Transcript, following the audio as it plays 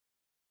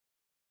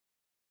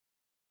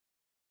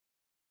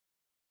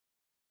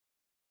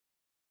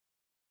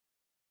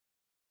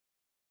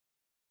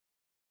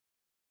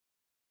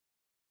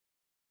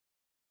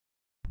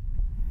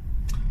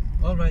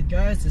Alright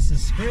guys, this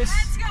is Chris.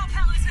 Let's go,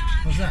 Peloton.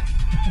 What's that?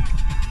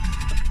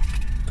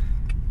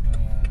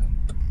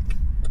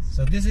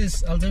 So this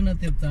is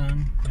alternative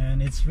town,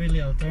 and it's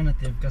really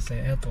alternative kasi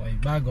eto ay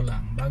bago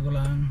lang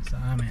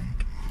sa amin.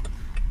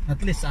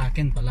 At least sa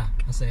akin pala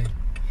kasi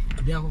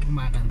hindi ako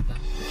kumakanta.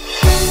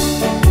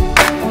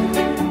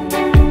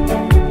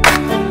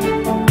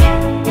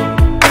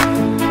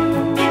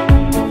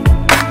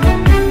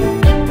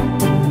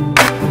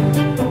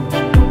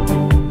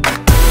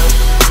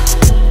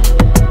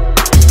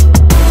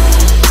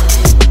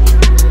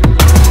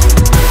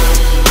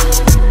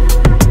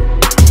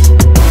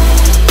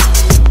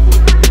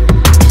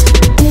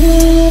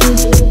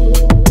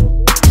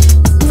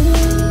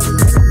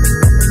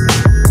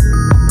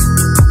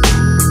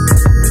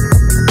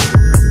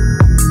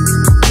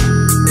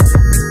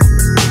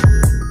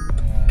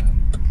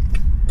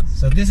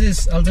 This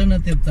is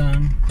alternative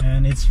town,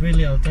 and it's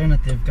really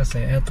alternative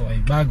kasi eto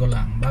ay bago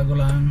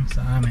lang sa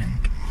amin.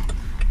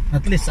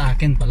 At least sa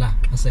akin pala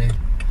kasi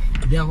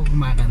hindi ako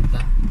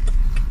kumakanta.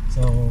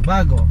 So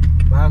bago.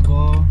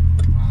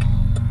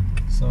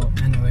 So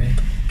anyway,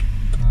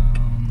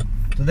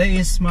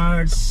 today is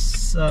March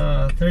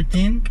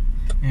 13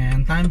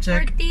 and time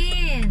check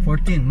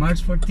 14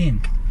 March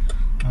 14.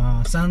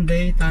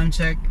 Sunday, time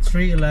check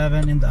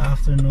 3:11 in the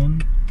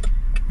afternoon,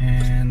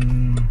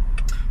 and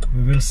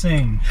we will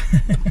sing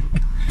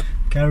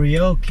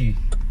karaoke.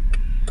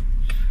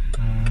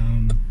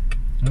 Ang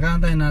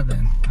kantahin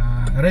natin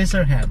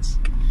Eraserheads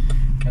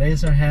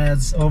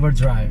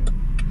Overdrive.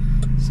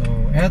 So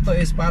eto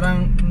is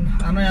parang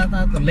ano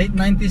yata ito, late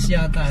 90s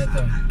yata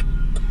ito,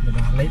 diba?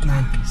 Late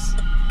 90s.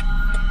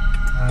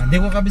 Hindi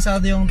ko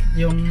kabisado yung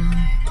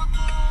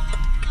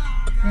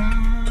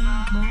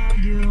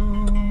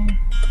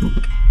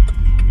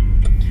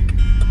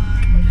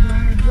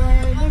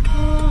mag-drive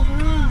ako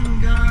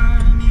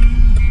hanggang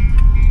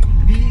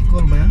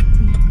Bicol ba yan?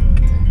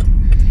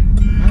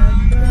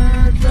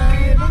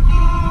 Mag-drive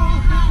ako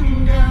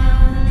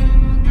hanggang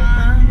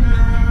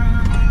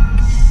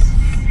Batangas,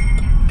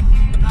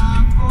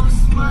 tapos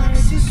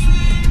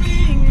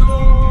magsiswimming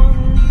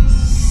doon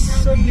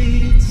sa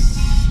beach.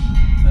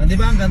 Di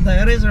ba ang kanta?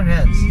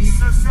 Eraserheads.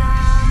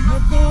 Isasama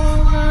ko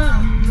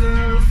ang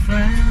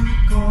girlfriend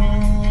ko,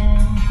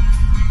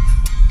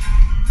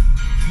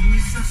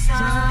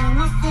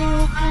 isasama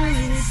ko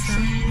kay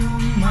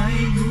sa'yong may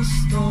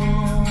gusto,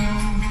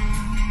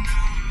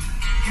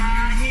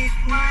 kahit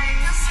may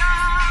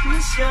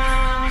kasama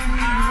siyang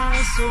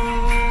aso,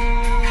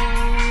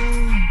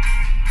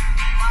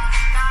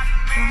 basta't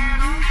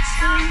meron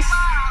siyang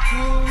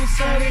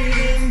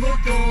sariling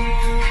buto.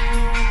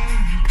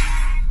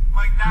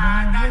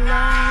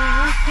 Magdadala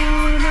ako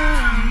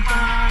ng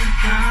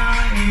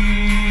pagkain,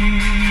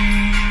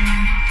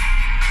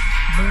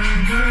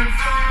 burger,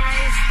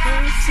 fries,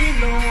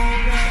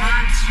 silog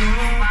at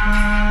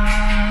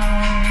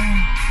siopaw.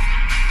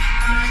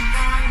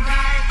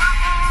 Magdadrive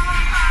ako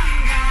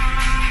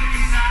hanggang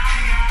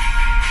Bisaya.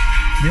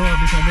 Di ko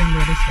kabisado yung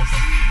lyrics kasi.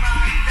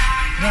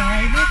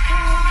 Drive ako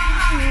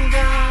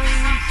hanggang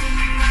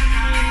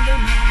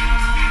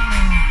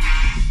Mindanao.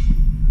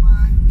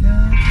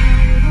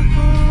 Magdadrive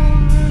ako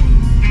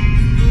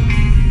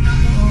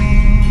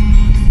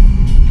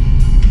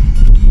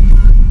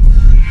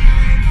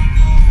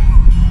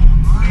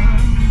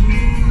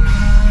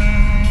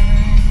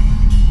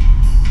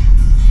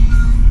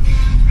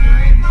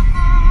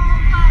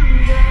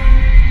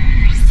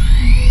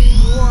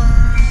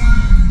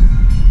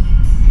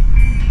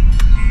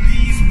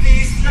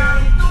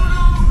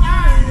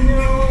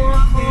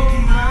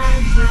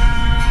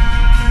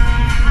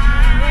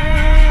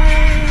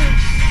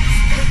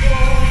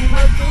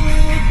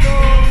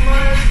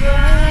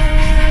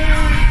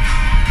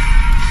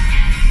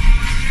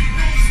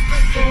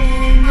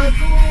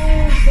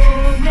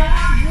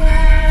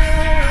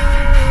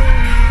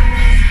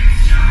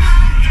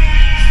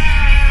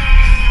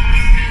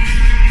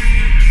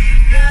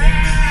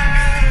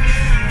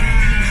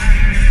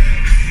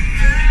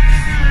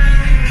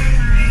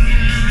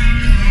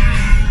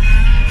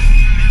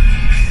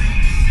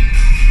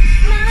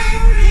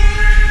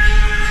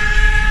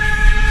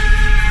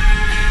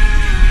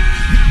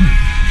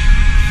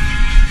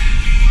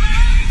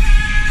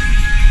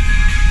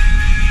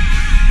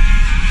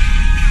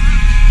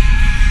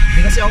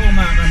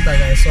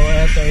So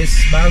ito is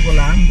bago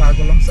lang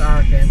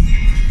sa akin,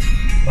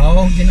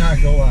 bagong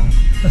ginagawa.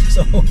 So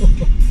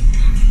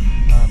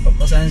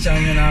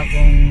pagpasensyahan nyo na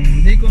kung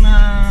hindi ko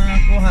na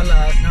kuha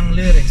lahat ng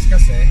lyrics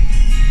kasi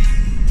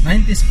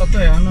 90s pa to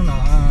eh,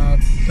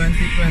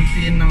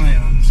 2020 na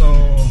ngayon. So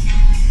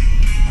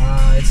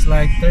it's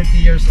like 30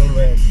 years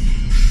already.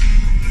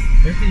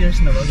 30 years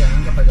na ba?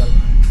 Ganun katagal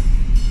na.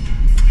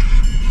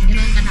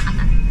 Ganoon ka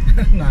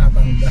nakatanda.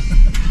 Nakatanda.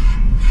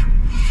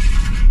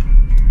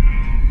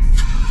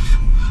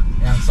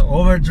 Yan, so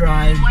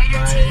Overdrive by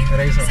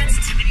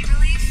Eraserheads.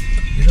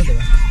 Dito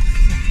diba?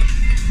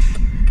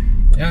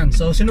 Yan,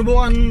 so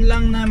sinubukan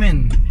lang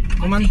namin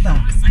kumanta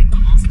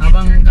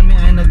habang kami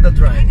ay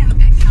nagda-drive.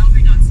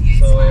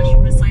 So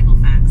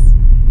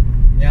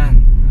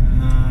yan,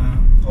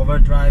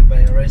 Overdrive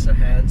by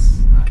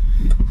ERASERHEADS.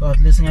 So at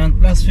least ngayon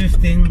plus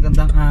 15,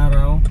 gandang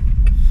araw.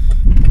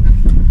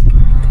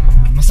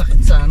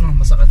 Masakit sa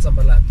masakit sa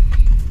balat.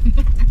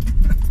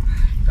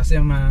 Kasi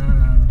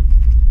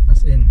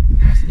as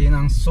in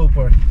ang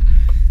super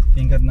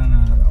tingkad ng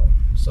araw.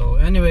 So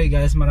anyway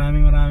guys,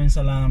 maraming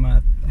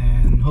salamat,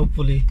 and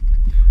hopefully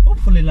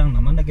lang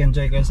naman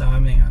nag-enjoy kayo sa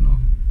aming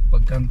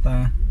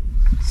pagkanta.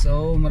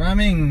 So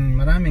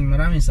maraming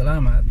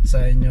salamat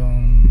sa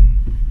inyong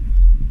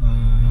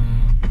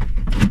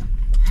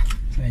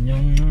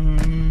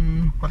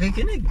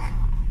pakikinig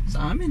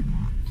sa amin.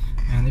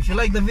 And if you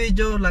like the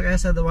video, like I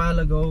said a while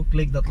ago,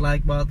 click that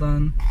like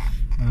button.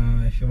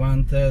 If you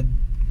wanted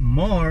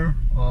more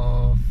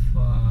of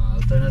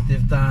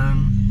alternative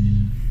tang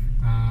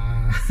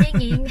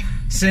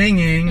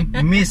singing,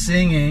 me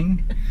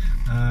singing,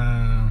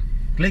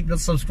 click that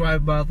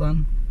subscribe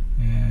button,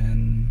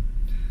 and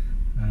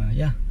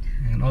yeah,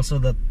 and also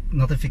that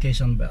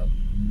notification bell.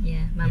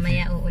 Yeah,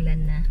 mamaya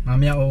uulan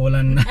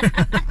na.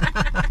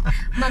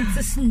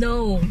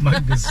 Mag-snow.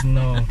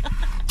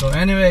 So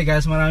anyway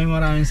guys,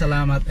 maraming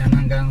salamat, and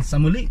hanggang sa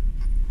muli.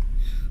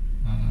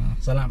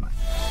 Salamat.